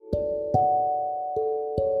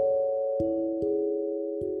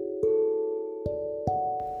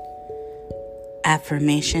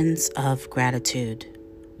Affirmations of Gratitude.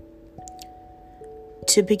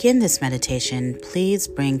 To begin this meditation, please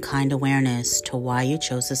bring kind awareness to why you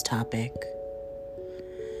chose this topic,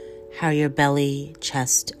 how your belly,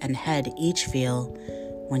 chest, and head each feel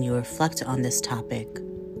when you reflect on this topic,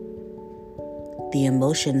 the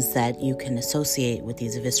emotions that you can associate with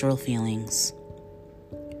these visceral feelings,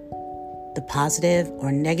 the positive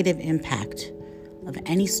or negative impact of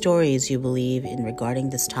any stories you believe in regarding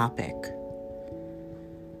this topic,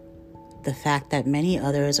 the fact that many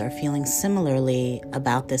others are feeling similarly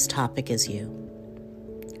about this topic as you,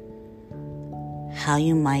 how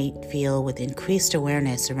you might feel with increased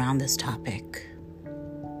awareness around this topic,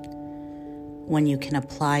 when you can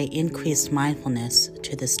apply increased mindfulness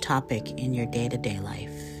to this topic in your day-to-day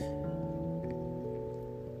life.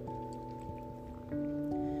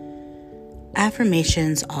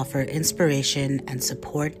 Affirmations offer inspiration and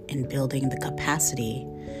support in building the capacity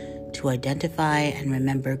to identify and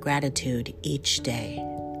remember gratitude each day.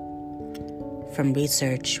 From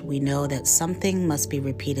research, we know that something must be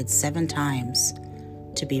repeated 7 times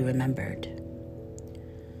to be remembered.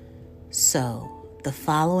 So, the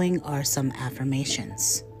following are some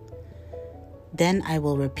affirmations. Then I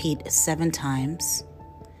will repeat 7 times,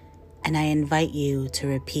 and I invite you to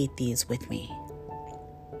repeat these with me.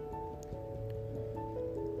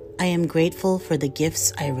 I am grateful for the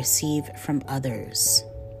gifts I receive from others.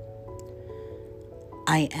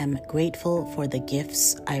 I am grateful for the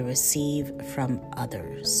gifts I receive from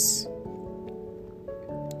others.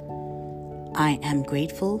 I am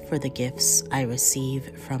grateful for the gifts I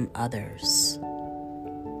receive from others.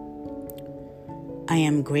 I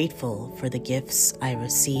am grateful for the gifts I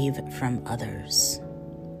receive from others.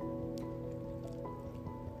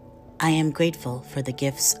 I am grateful for the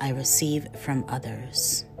gifts I receive from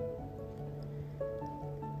others.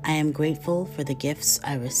 I am grateful for the gifts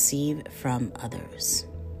I receive from others.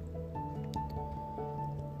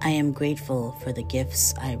 I am grateful for the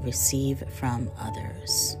gifts I receive from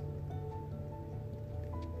others.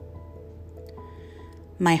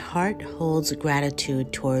 My heart holds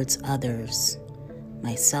gratitude towards others,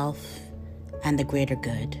 myself, and the greater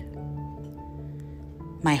good.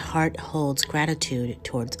 My heart holds gratitude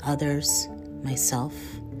towards others, myself,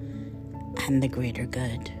 and the greater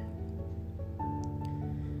good.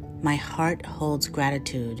 My heart holds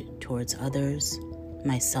gratitude towards others,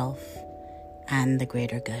 myself, and the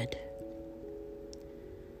greater good.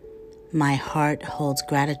 My heart holds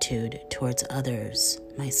gratitude towards others,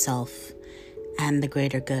 myself, and the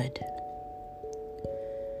greater good.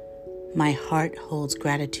 My heart holds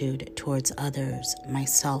gratitude towards others,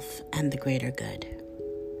 myself, and the greater good.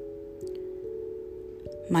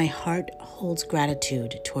 My heart holds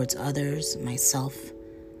gratitude towards others, myself,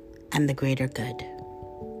 and the greater good.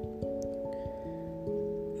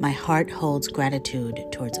 My heart holds gratitude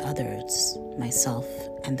towards others, myself,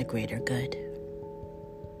 and the greater good.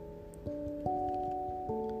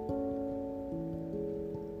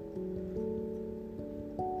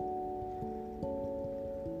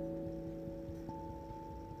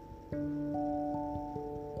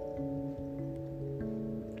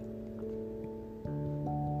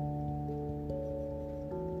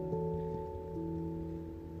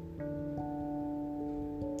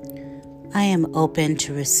 I am open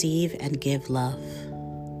to receive and give love.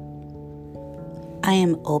 I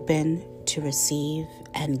am open to receive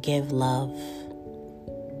and give love.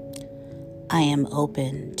 I am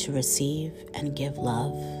open to receive and give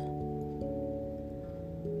love.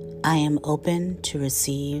 I am open to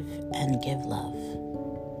receive and give love.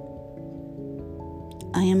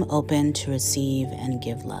 I am open to receive and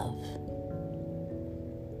give love.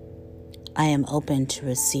 I am open to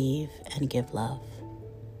receive and give love.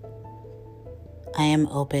 I am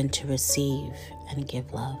open to receive and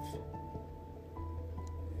give love.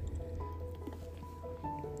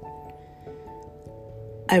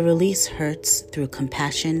 I release hurts through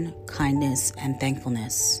compassion, kindness, and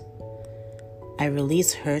thankfulness. I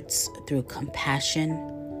release hurts through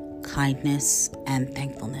compassion, kindness, and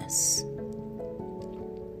thankfulness.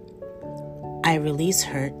 I release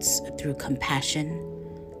hurts through compassion,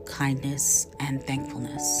 kindness, and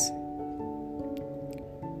thankfulness.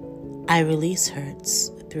 I release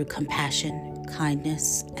hurts through compassion,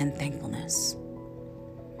 kindness, and thankfulness.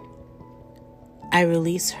 I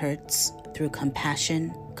release hurts through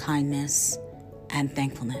compassion, kindness, and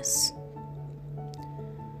thankfulness.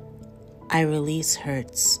 I release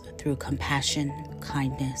hurts through compassion,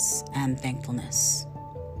 kindness, and thankfulness.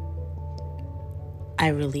 I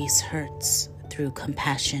release hurts through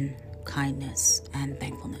compassion, kindness, and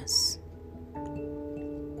thankfulness.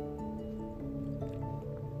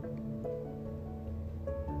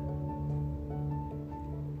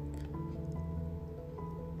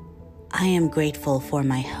 I am grateful for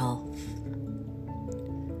my health.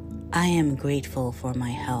 I am grateful for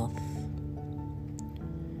my health.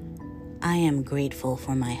 I am grateful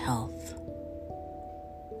for my health.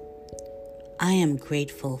 I am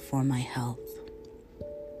grateful for my health.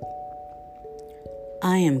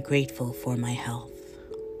 I am grateful for my health.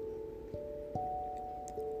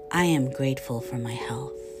 I am grateful for my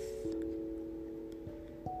health.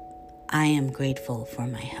 I am grateful for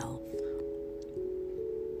my health.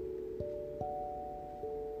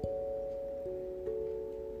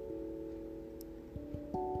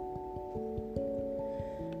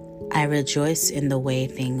 I rejoice in the way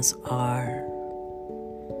things are.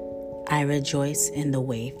 I rejoice in the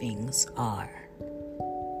way things are.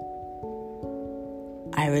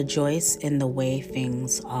 I rejoice in the way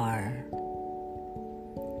things are.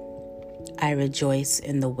 I rejoice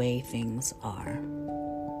in the way things are.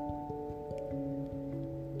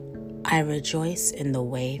 I rejoice in the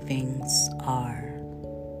way things are.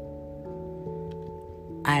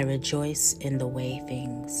 I rejoice in the way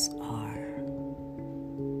things are.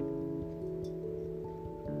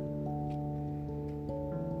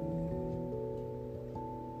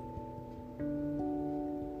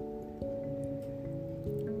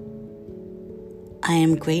 I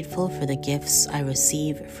am grateful for the gifts I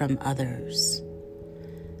receive from others.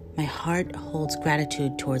 My heart holds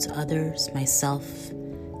gratitude towards others, myself,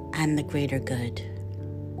 and the greater good.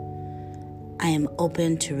 I am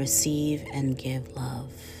open to receive and give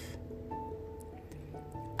love.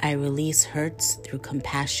 I release hurts through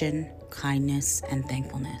compassion, kindness, and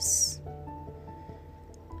thankfulness.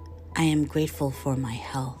 I am grateful for my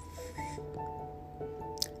health.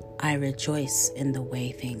 I rejoice in the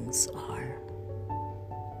way things are.